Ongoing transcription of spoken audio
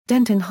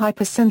dentin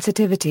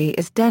hypersensitivity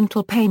is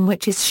dental pain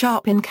which is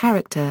sharp in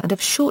character and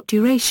of short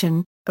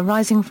duration,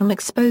 arising from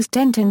exposed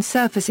dentin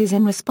surfaces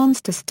in response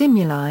to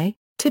stimuli,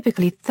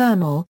 typically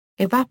thermal,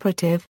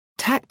 evaporative,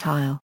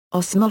 tactile,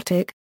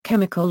 osmotic,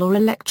 chemical or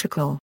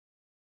electrical,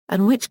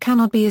 and which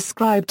cannot be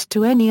ascribed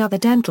to any other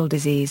dental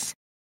disease.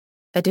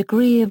 A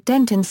degree of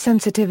dentin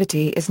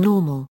sensitivity is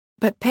normal,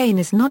 but pain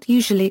is not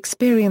usually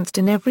experienced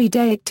in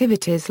everyday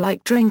activities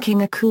like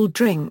drinking a cool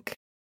drink.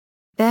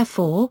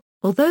 Therefore,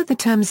 although the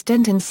terms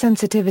dentin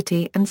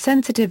sensitivity and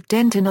sensitive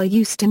dentin are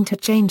used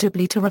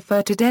interchangeably to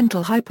refer to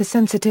dental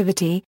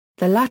hypersensitivity,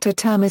 the latter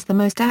term is the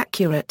most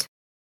accurate.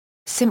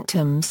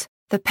 Symptoms: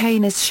 the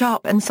pain is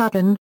sharp and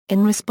sudden,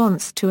 in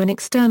response to an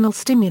external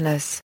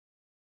stimulus.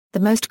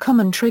 The most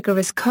common trigger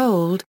is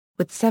cold,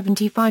 with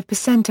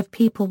 75% of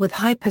people with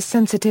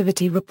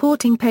hypersensitivity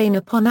reporting pain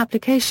upon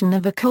application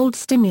of a cold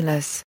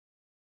stimulus.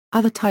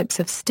 Other types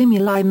of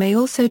stimuli may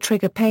also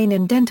trigger pain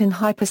in dentin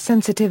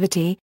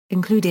hypersensitivity,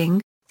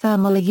 including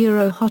thermal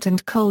hot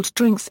and cold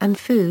drinks and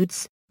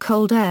foods,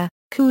 cold air,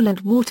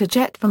 coolant water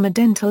jet from a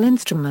dental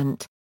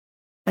instrument,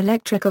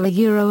 electrical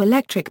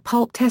electric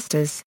pulp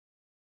testers,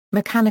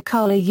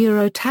 mechanical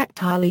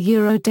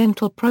tactile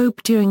dental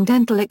probe during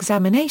dental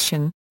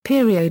examination,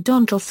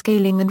 periodontal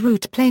scaling and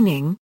root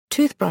planing,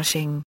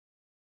 toothbrushing,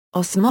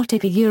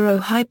 osmotic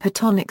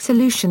hypertonic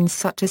solutions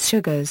such as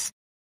sugars,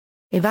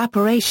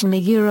 evaporation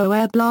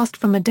air blast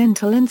from a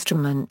dental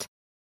instrument,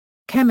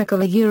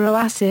 chemical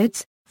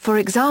acids, for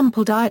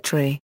example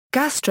dietary,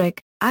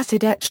 gastric,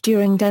 acid etch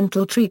during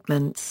dental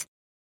treatments.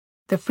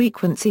 The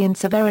frequency and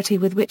severity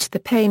with which the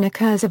pain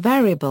occurs are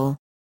variable.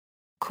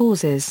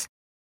 Causes: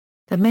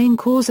 the main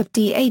cause of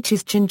DH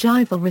is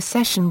gingival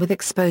recession with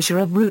exposure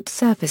of root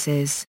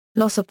surfaces,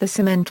 loss of the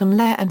cementum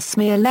layer and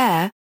smear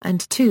layer,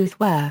 and tooth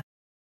wear.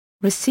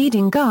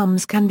 Receding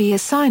gums can be a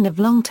sign of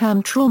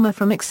long-term trauma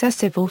from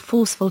excessive or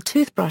forceful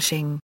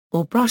toothbrushing,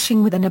 or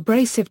brushing with an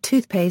abrasive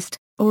toothpaste,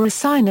 or a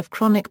sign of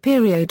chronic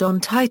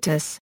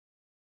periodontitis.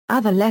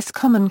 Other less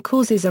common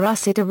causes are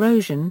acid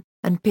erosion,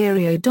 and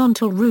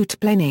periodontal root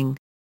planing.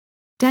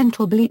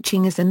 Dental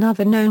bleaching is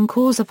another known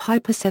cause of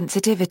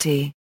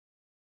hypersensitivity.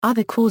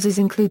 Other causes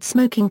include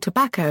smoking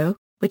tobacco,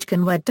 which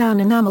can wear down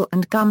enamel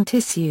and gum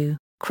tissue,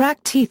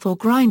 cracked teeth or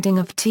grinding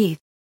of teeth.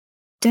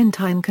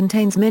 Dentin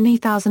contains many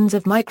thousands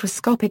of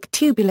microscopic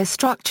tubular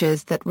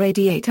structures that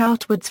radiate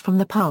outwards from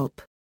the pulp.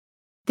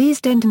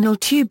 These dentinal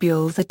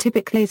tubules are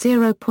typically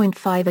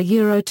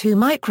 0.5 2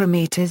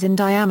 micrometers in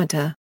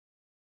diameter.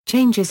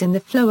 Changes in the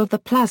flow of the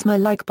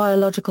plasma-like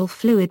biological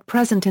fluid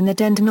present in the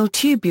dentinal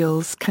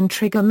tubules can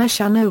trigger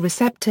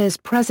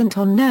mechanoreceptors present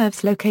on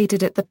nerves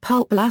located at the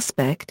pulpal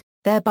aspect,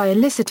 thereby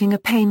eliciting a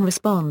pain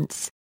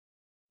response.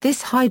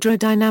 This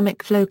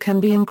hydrodynamic flow can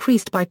be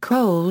increased by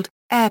cold,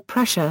 air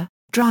pressure,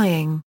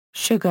 drying,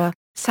 sugar,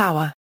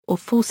 sour, or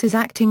forces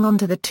acting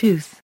onto the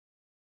tooth.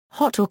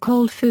 Hot or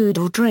cold food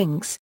or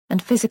drinks,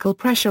 and physical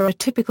pressure are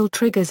typical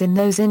triggers in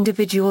those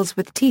individuals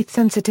with teeth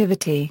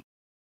sensitivity.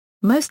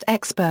 Most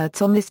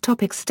experts on this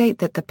topic state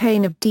that the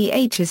pain of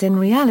DH is in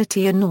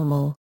reality a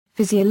normal,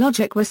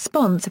 physiologic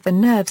response of the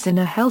nerves in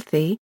a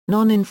healthy,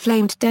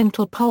 non-inflamed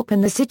dental pulp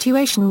in the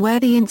situation where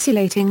the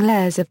insulating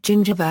layers of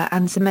gingiva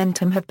and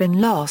cementum have been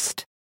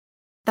lost.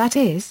 That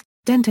is,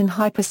 dentin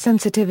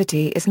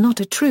hypersensitivity is not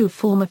a true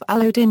form of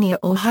allodynia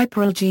or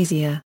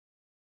hyperalgesia.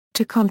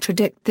 To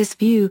contradict this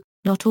view,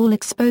 not all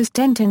exposed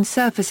dentin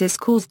surfaces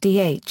cause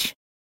DH.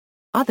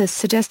 Others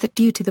suggest that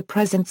due to the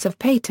presence of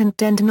patent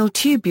dentinal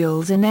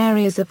tubules in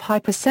areas of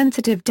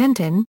hypersensitive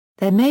dentin,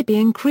 there may be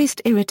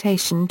increased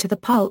irritation to the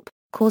pulp,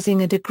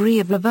 causing a degree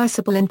of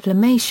reversible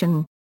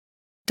inflammation.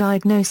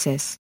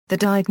 Diagnosis: the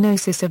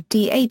diagnosis of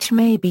DH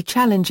may be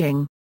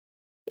challenging.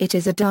 It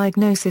is a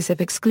diagnosis of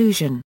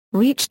exclusion,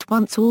 reached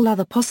once all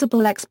other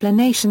possible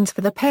explanations for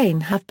the pain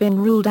have been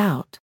ruled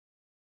out.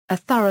 A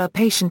thorough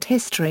patient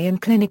history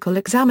and clinical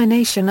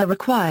examination are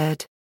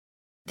required.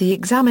 The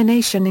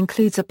examination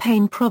includes a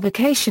pain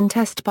provocation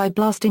test by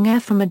blasting air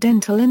from a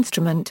dental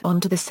instrument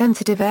onto the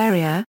sensitive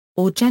area,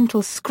 or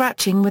gentle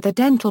scratching with a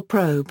dental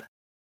probe.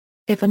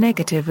 If a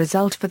negative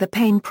result for the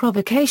pain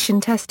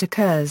provocation test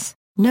occurs,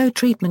 no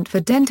treatment for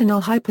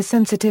dentinal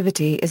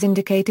hypersensitivity is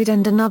indicated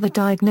and another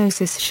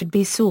diagnosis should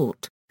be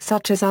sought,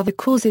 such as other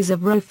causes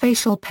of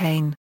row-facial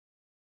pain.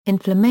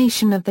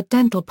 Inflammation of the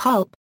dental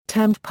pulp,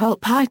 termed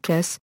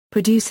pulpitis,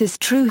 produces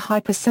true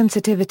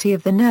hypersensitivity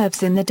of the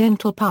nerves in the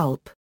dental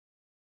pulp.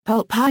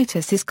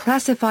 Pulpitis is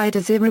classified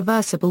as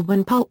irreversible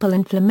when pulpal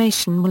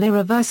inflammation will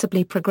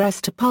irreversibly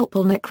progress to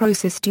pulpal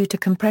necrosis due to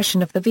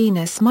compression of the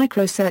venous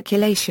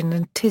microcirculation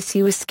and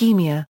tissue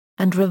ischemia,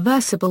 and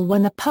reversible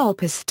when the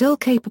pulp is still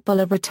capable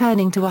of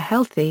returning to a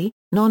healthy,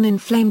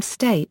 non-inflamed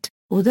state,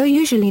 although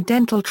usually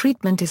dental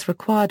treatment is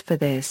required for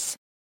this.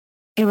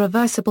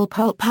 Irreversible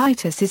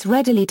pulpitis is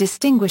readily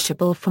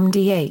distinguishable from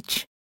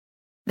DH.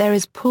 There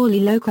is poorly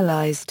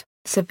localized,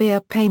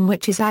 severe pain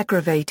which is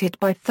aggravated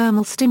by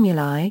thermal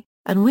stimuli,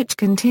 and which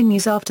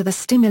continues after the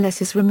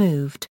stimulus is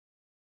removed.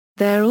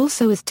 There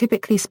also is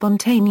typically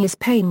spontaneous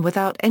pain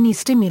without any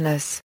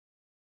stimulus.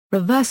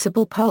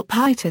 Reversible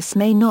pulpitis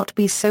may not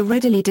be so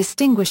readily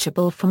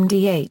distinguishable from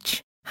DH,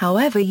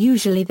 however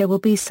usually there will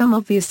be some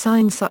obvious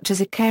signs such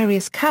as a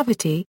carious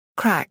cavity,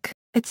 crack,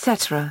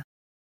 etc.,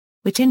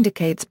 which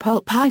indicates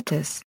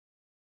pulpitis.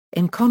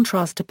 In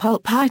contrast to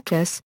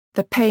pulpitis,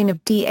 the pain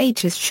of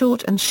DH is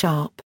short and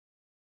sharp.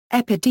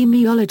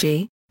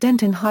 Epidemiology: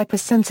 Dentin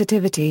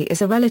hypersensitivity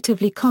is a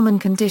relatively common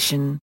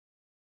condition.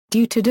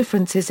 Due to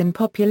differences in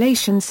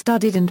populations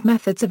studied and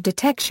methods of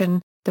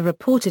detection, the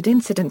reported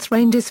incidence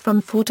ranges from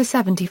 4 to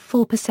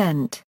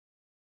 74%.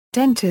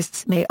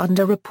 Dentists may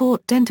underreport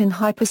dentin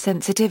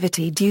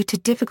hypersensitivity due to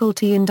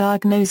difficulty in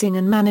diagnosing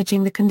and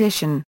managing the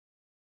condition.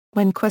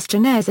 When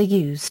questionnaires are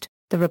used,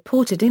 the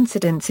reported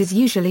incidence is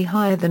usually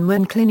higher than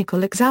when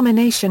clinical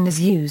examination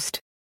is used.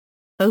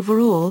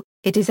 Overall,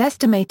 it is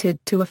estimated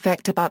to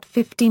affect about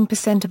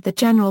 15% of the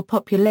general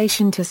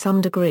population to some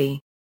degree.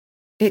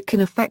 It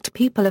can affect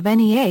people of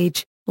any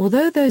age,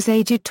 although those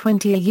aged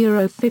 20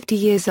 to 50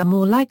 years are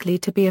more likely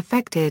to be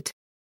affected.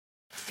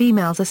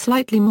 Females are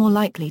slightly more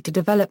likely to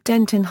develop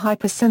dentin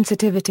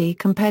hypersensitivity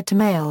compared to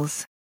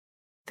males.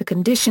 The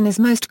condition is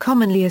most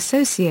commonly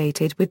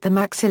associated with the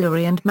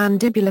maxillary and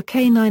mandibular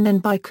canine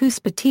and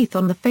bicuspid teeth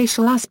on the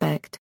facial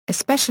aspect,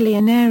 especially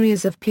in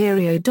areas of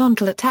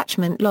periodontal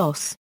attachment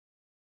loss.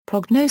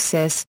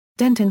 Prognosis: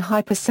 dentin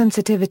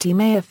hypersensitivity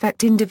may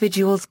affect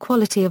individuals'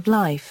 quality of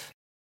life.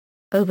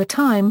 Over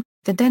time,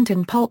 the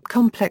dentin pulp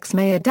complex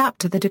may adapt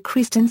to the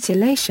decreased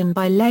insulation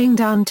by laying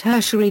down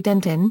tertiary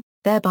dentin,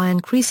 thereby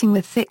increasing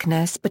the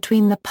thickness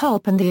between the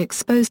pulp and the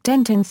exposed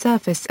dentin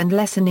surface and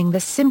lessening the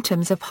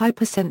symptoms of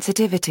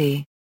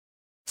hypersensitivity.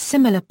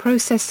 Similar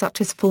process such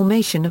as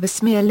formation of a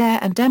smear layer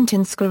and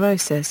dentin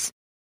sclerosis.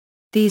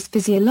 These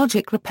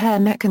physiologic repair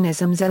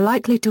mechanisms are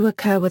likely to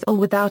occur with or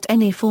without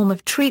any form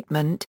of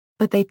treatment,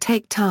 but they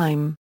take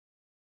time.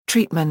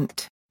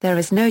 Treatment: there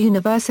is no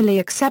universally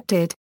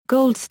accepted,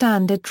 gold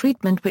standard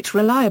treatment which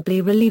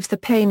reliably relieves the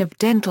pain of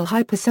dental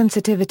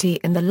hypersensitivity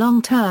in the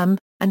long term,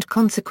 and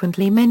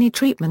consequently many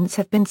treatments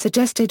have been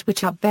suggested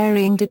which have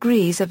varying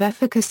degrees of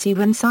efficacy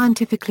when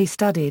scientifically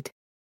studied.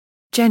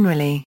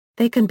 Generally,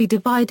 they can be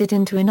divided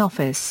into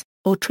in-office,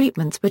 or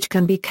treatments which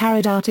can be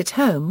carried out at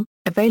home,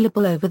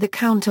 available over the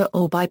counter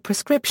or by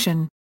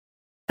prescription.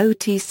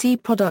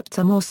 OTC products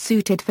are more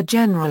suited for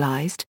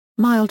generalized,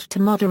 mild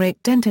to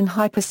moderate dentin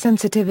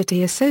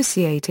hypersensitivity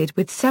associated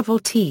with several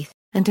teeth,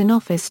 and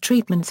in-office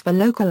treatments for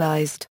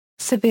localized,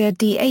 severe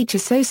DH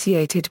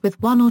associated with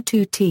 1 or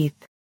 2 teeth.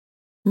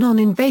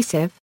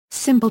 Non-invasive,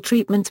 simple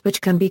treatments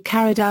which can be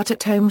carried out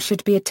at home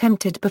should be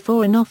attempted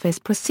before in-office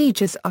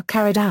procedures are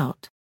carried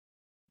out.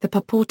 The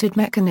purported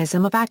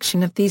mechanism of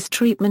action of these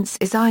treatments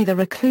is either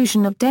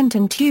occlusion of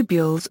dentin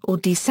tubules or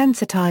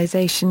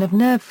desensitization of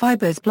nerve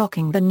fibers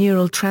blocking the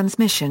neural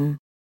transmission.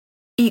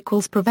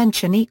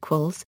 Prevention: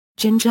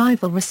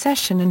 gingival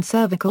recession and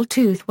cervical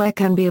tooth wear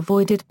can be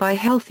avoided by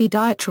healthy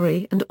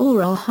dietary and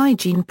oral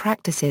hygiene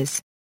practices.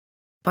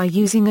 By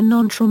using a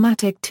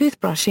non-traumatic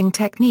toothbrushing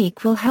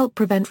technique will help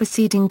prevent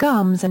receding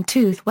gums and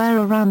tooth wear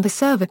around the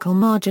cervical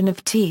margin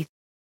of teeth.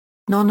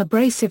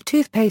 Non-abrasive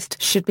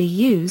toothpaste should be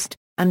used,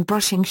 and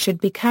brushing should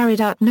be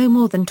carried out no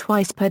more than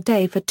twice per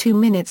day for 2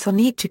 minutes on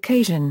each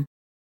occasion.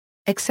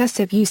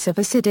 Excessive use of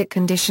acidic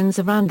conditions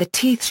around the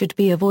teeth should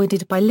be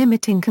avoided by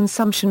limiting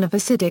consumption of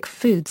acidic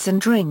foods and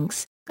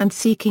drinks, and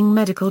seeking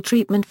medical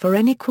treatment for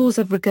any cause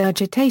of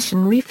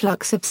regurgitation,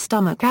 reflux of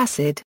stomach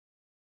acid.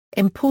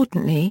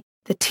 Importantly,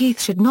 the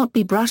teeth should not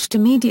be brushed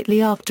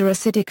immediately after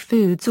acidic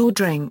foods or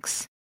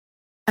drinks.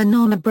 A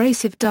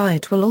non-abrasive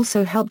diet will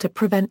also help to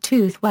prevent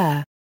tooth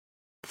wear.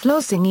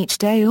 Flossing each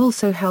day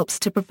also helps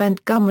to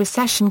prevent gum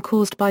recession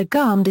caused by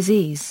gum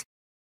disease.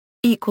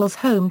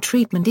 Home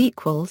treatment: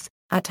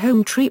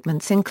 at-home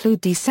treatments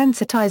include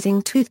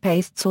desensitizing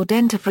toothpastes or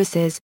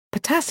dentifrices,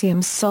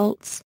 potassium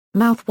salts,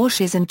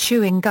 mouthwashes and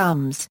chewing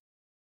gums.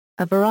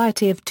 A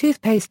variety of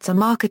toothpastes are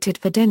marketed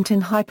for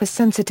dentin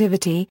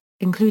hypersensitivity,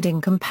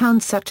 including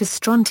compounds such as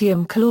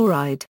strontium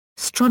chloride,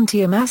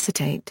 strontium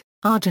acetate,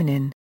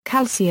 arginine,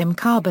 calcium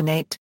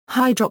carbonate,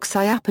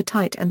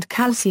 hydroxyapatite and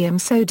calcium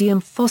sodium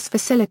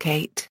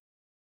phosphosilicate.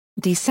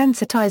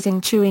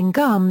 Desensitizing chewing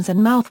gums and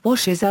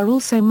mouthwashes are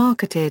also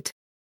marketed.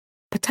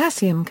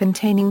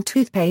 Potassium-containing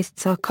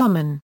toothpastes are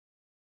common.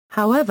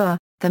 However,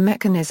 the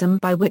mechanism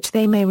by which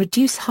they may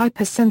reduce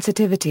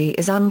hypersensitivity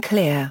is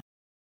unclear.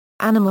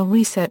 Animal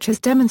research has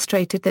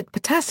demonstrated that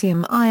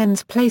potassium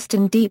ions placed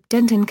in deep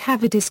dentin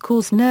cavities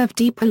cause nerve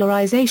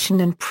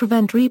depolarization and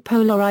prevent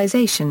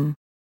repolarization.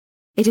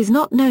 It is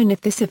not known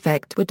if this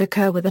effect would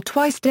occur with a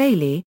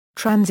twice-daily,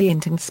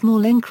 transient and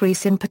small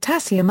increase in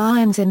potassium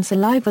ions in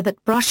saliva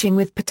that brushing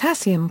with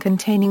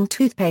potassium-containing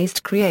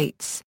toothpaste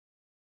creates.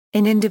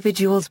 In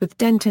individuals with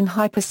dentin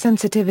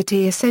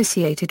hypersensitivity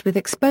associated with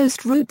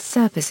exposed root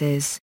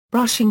surfaces,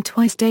 brushing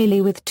twice daily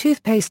with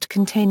toothpaste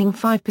containing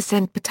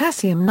 5%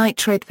 potassium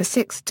nitrate for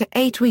 6 to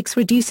 8 weeks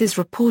reduces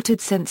reported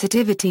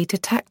sensitivity to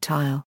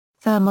tactile,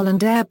 thermal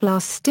and air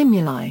blast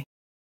stimuli.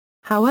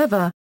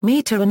 However,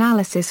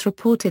 Meta-analysis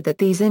reported that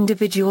these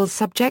individuals'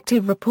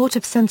 subjective report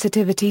of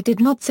sensitivity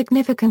did not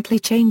significantly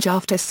change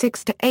after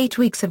 6 to 8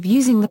 weeks of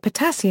using the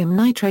potassium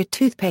nitrate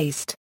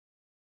toothpaste.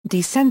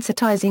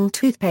 Desensitizing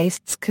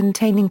toothpastes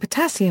containing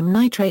potassium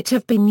nitrate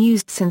have been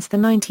used since the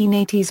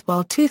 1980s,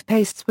 while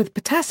toothpastes with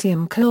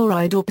potassium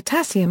chloride or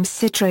potassium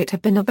citrate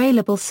have been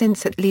available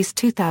since at least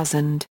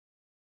 2000.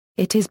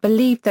 It is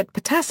believed that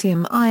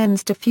potassium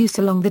ions diffuse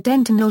along the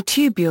dentinal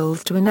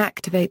tubules to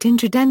inactivate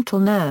intradental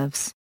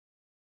nerves.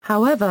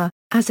 However,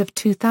 as of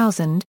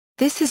 2000,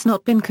 this has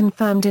not been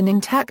confirmed in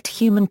intact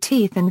human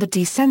teeth, and the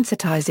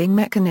desensitizing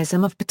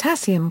mechanism of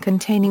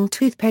potassium-containing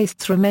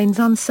toothpastes remains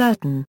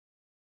uncertain.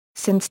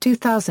 Since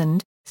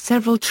 2000,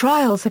 several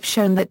trials have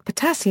shown that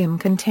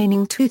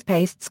potassium-containing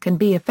toothpastes can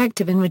be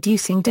effective in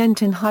reducing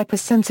dentin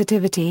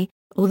hypersensitivity,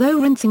 although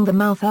rinsing the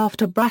mouth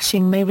after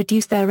brushing may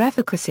reduce their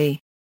efficacy.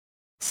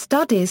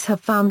 Studies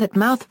have found that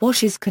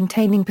mouthwashes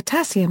containing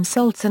potassium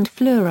salts and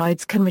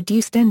fluorides can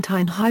reduce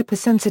dentin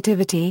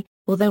hypersensitivity,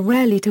 although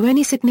rarely to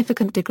any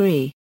significant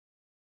degree.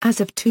 As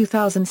of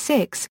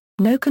 2006,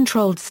 no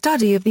controlled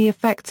study of the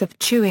effects of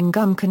chewing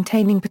gum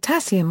containing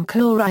potassium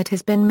chloride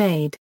has been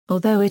made,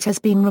 although it has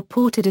been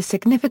reported as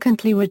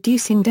significantly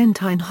reducing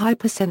dentin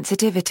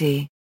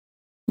hypersensitivity.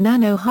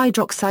 Nano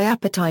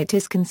Hydroxyapatite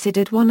is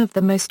considered one of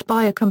the most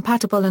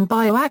biocompatible and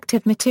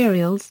bioactive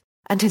materials,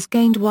 and has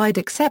gained wide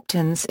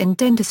acceptance in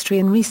dentistry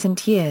in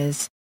recent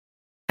years.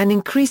 An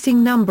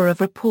increasing number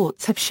of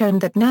reports have shown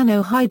that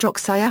nano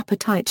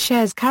hydroxyapatite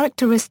shares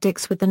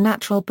characteristics with the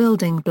natural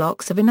building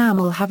blocks of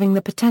enamel, having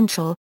the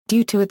potential,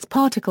 due to its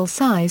particle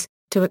size,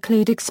 to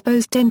occlude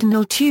exposed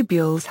dentinal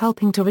tubules,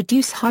 helping to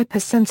reduce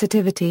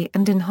hypersensitivity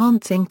and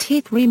enhancing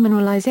teeth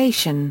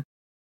remineralization.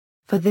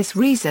 For this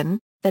reason,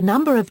 the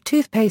number of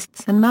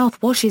toothpastes and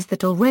mouthwashes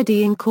that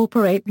already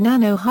incorporate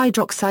nano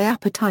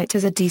hydroxyapatite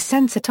as a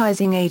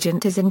desensitizing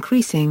agent is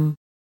increasing.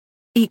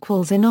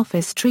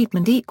 In-office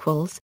treatment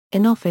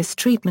In-office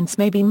treatments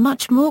may be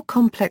much more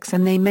complex,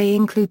 and they may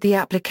include the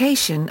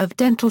application of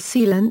dental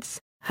sealants,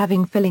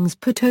 having fillings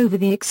put over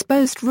the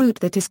exposed root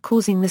that is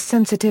causing the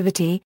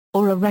sensitivity,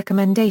 or a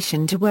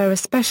recommendation to wear a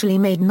specially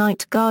made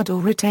night guard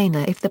or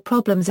retainer if the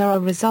problems are a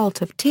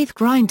result of teeth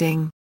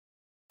grinding.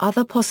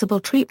 Other possible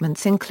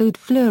treatments include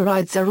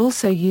fluorides are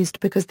also used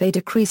because they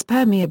decrease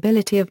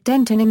permeability of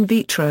dentin in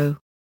vitro.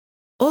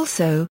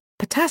 Also,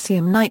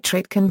 potassium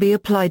nitrate can be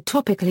applied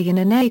topically in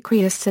an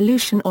aqueous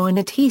solution or an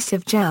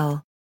adhesive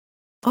gel.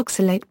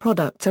 Oxalate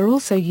products are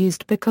also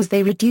used because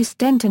they reduce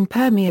dentin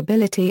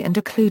permeability and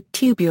occlude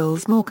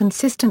tubules more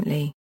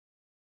consistently.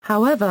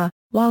 However,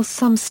 while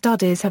some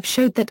studies have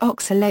showed that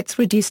oxalates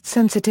reduced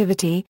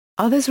sensitivity,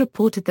 others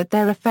reported that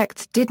their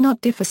effects did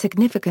not differ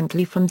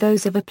significantly from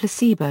those of a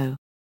placebo.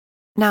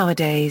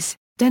 Nowadays,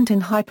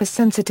 dentin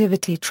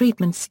hypersensitivity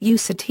treatments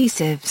use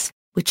adhesives,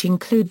 which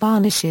include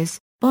varnishes,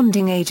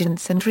 bonding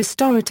agents and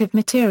restorative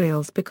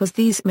materials, because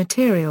these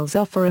materials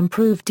offer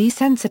improved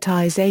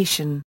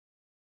desensitization.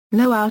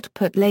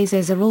 Low-output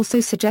lasers are also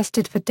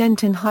suggested for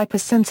dentin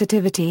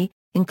hypersensitivity,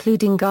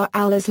 including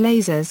GA-LAS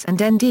lasers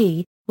and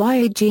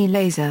ND-YAG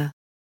laser.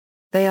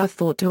 They are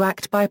thought to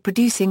act by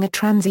producing a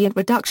transient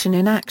reduction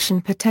in action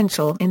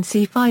potential in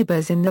C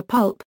fibers in the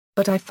pulp,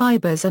 but I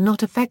fibers are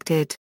not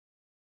affected.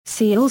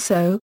 See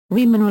also,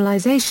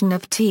 remineralization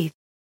of teeth.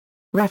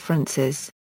 References